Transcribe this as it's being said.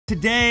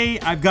Today,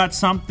 I've got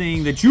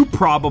something that you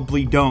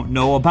probably don't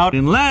know about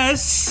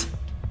unless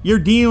you're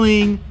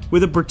dealing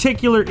with a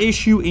particular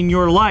issue in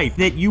your life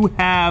that you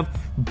have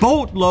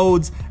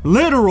boatloads,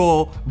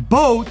 literal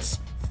boats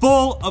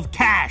full of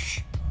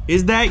cash.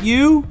 Is that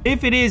you?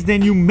 If it is,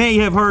 then you may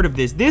have heard of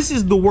this. This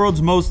is the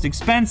world's most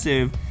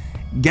expensive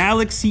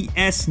Galaxy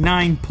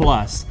S9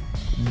 Plus.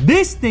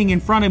 This thing in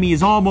front of me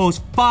is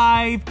almost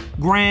 5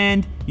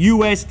 grand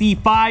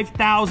USD,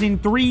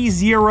 5,003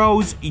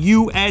 zeros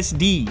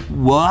USD.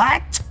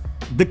 What?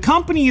 The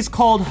company is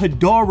called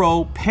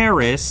Hidoro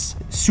Paris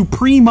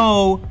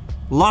Supremo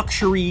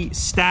Luxury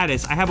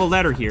Status. I have a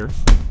letter here.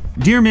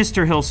 Dear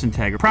Mr.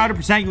 Hilsentag, proud to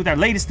present you with our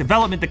latest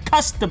development, the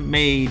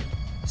custom-made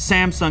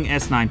Samsung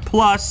S9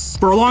 Plus.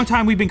 For a long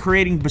time, we've been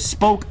creating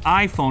bespoke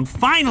iPhone.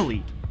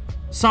 Finally,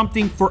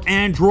 something for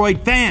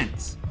Android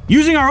fans.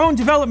 Using our own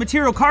developed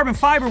material, carbon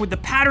fiber with the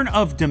pattern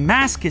of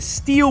Damascus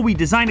steel, we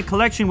designed a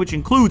collection which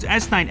includes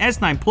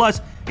S9 Plus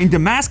in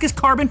Damascus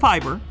carbon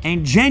fiber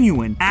and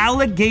genuine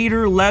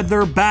alligator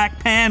leather back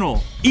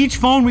panel. Each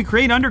phone we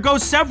create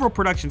undergoes several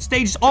production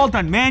stages, all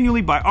done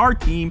manually by our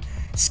team,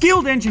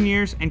 skilled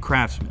engineers and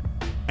craftsmen.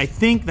 I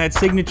think that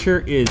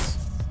signature is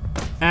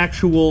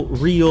actual,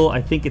 real.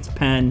 I think it's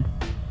pen.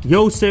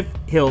 Joseph,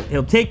 he'll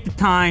take the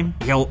time,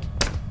 he'll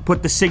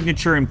put the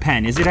signature in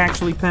pen. Is it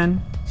actually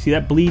pen? See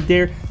that bleed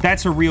there?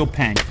 That's a real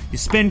pen. You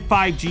spend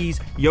 5 G's,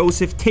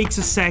 Joseph takes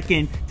a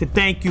second to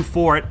thank you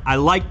for it. I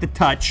like the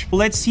touch.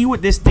 Let's see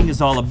what this thing is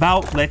all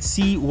about. Let's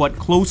see what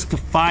close to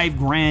 5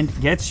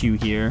 grand gets you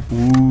here.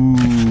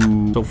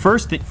 Ooh. So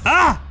first thing,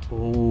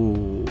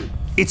 oh.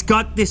 It's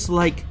got this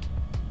like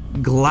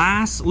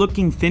glass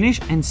looking finish,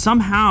 and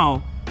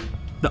somehow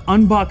the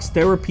Unbox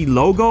Therapy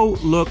logo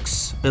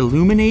looks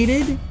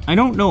illuminated. I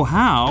don't know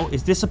how.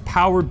 Is this a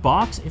powered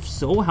box? If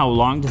so, how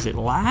long does it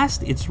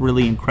last? It's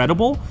really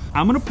incredible.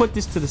 I'm gonna put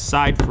this to the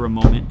side for a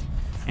moment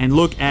and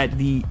look at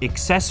the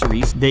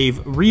accessories. They've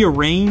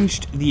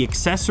rearranged the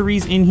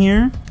accessories in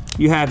here.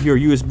 You have your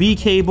USB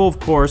cable, of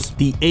course,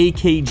 the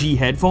AKG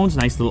headphones,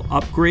 nice little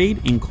upgrade,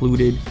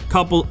 included a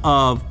couple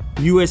of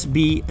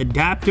USB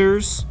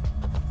adapters,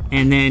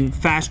 and then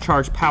fast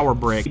charge power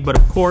brick. But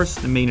of course,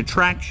 the main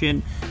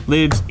attraction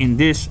lives in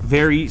this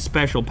very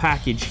special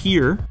package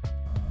here.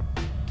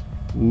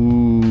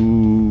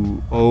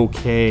 Ooh,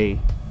 okay.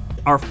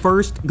 Our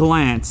first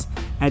glance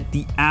at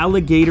the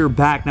alligator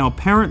back. Now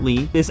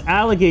apparently, this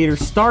alligator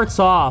starts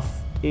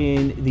off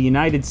in the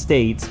United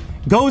States,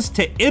 goes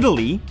to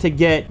Italy to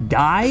get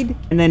dyed,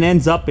 and then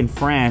ends up in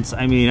France.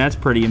 I mean, that's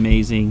pretty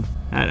amazing.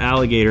 That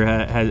alligator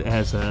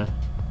has a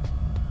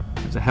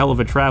hell of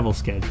a travel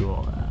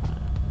schedule.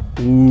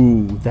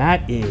 Ooh,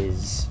 that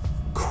is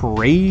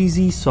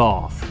crazy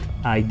soft,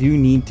 I do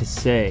need to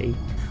say.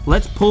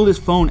 Let's pull this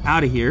phone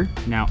out of here.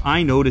 Now,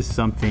 I noticed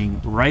something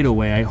right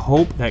away. I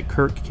hope that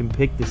Kirk can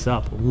pick this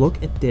up.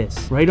 Look at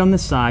this. Right on the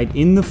side,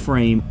 in the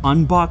frame,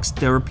 Unbox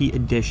Therapy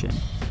Edition.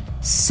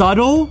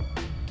 Subtle,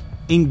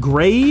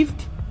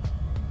 engraved.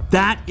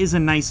 That is a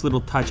nice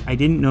little touch. I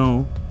didn't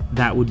know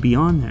that would be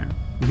on there.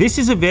 This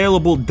is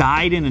available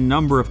dyed in a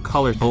number of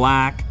colors.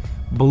 Black,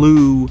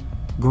 blue,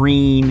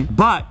 green,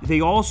 but they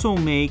also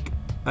make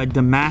a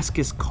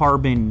Damascus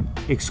carbon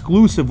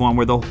exclusive one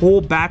where the whole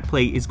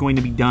backplate is going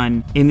to be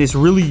done in this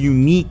really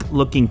unique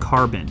looking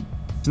carbon.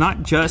 It's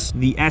not just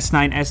the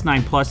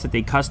S9 Plus that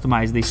they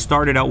customize. They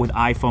started out with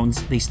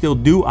iPhones, they still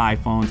do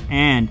iPhones,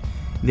 and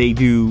they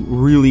do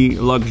really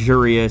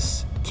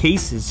luxurious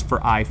cases for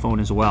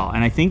iPhone as well.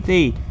 And I think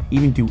they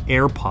even do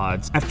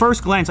AirPods. At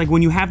first glance, like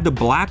when you have the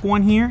black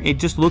one here, it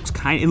just looks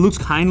kind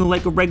of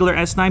like a regular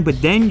S9, but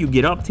then you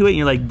get up to it and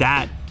you're like,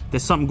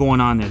 there's something going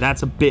on there.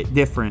 That's a bit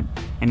different.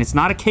 And it's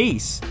not a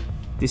case.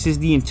 This is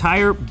the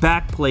entire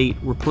backplate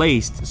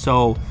replaced.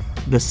 So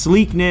the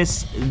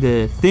sleekness,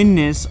 the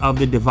thinness of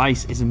the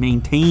device is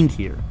maintained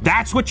here.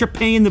 That's what you're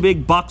paying the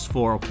big bucks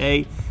for,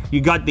 okay? You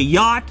got the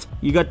yacht,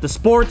 you got the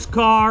sports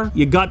car,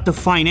 you got the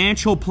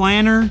financial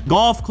planner,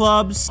 golf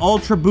clubs,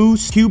 Ultra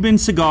Boost, Cuban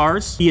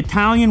cigars, the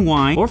Italian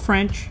wine, or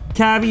French,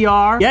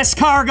 caviar, yes,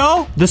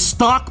 cargo, the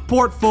stock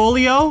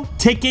portfolio,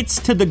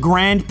 tickets to the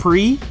Grand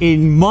Prix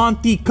in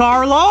Monte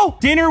Carlo,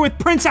 dinner with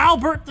Prince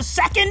Albert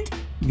II.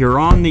 You're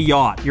on the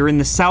yacht, you're in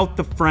the south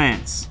of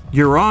France,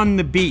 you're on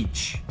the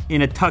beach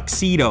in a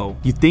tuxedo.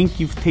 You think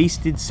you've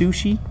tasted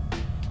sushi?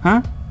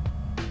 Huh?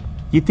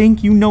 You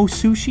think you know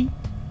sushi?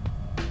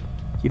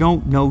 You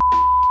don't know.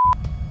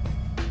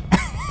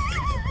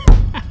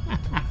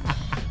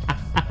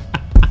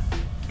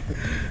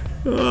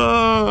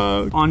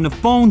 On the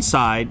phone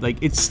side, like,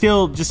 it's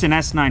still just an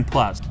S9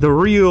 Plus. The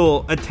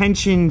real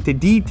attention to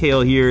detail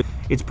here,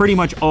 it's pretty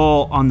much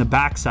all on the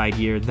backside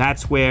here.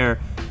 That's where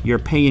you're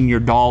paying your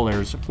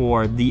dollars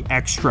for the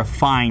extra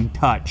fine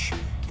touch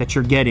that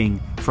you're getting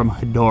from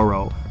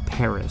Hidoro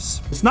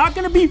Paris. It's not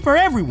gonna be for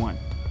everyone,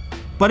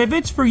 but if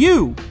it's for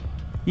you,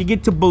 you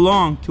get to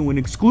belong to an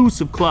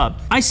exclusive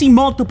club. I see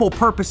multiple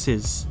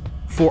purposes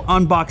for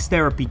Unbox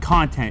Therapy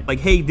content.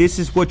 Like, hey, this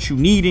is what you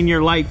need in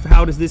your life.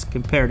 How does this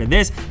compare to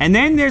this? And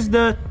then there's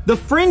the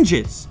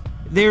fringes.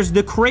 There's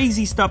the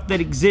crazy stuff that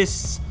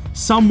exists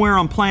somewhere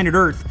on planet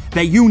Earth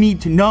that you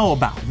need to know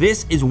about.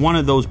 This is one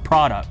of those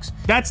products.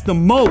 That's the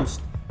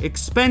most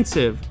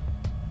expensive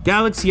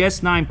Galaxy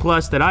S9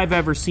 Plus that I've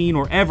ever seen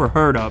or ever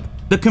heard of.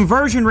 The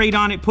conversion rate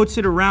on it puts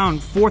it around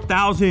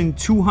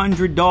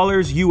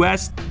 $4,200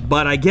 US.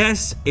 But I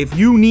guess if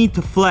you need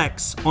to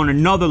flex on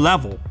another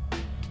level,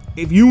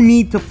 if you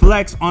need to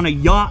flex on a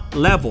yacht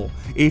level,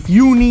 if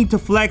you need to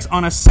flex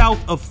on a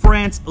south of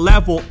France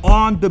level,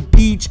 on the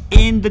beach,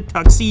 in the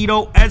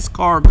tuxedo,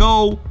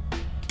 escargot,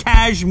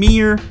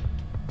 cashmere,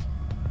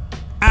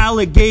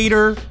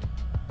 alligator,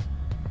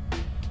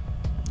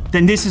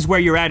 then this is where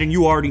you're at, and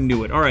you already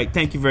knew it. All right,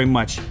 thank you very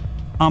much.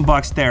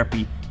 Unbox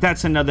Therapy.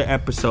 That's another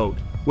episode.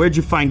 Where'd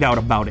you find out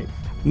about it?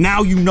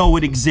 Now you know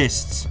it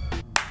exists.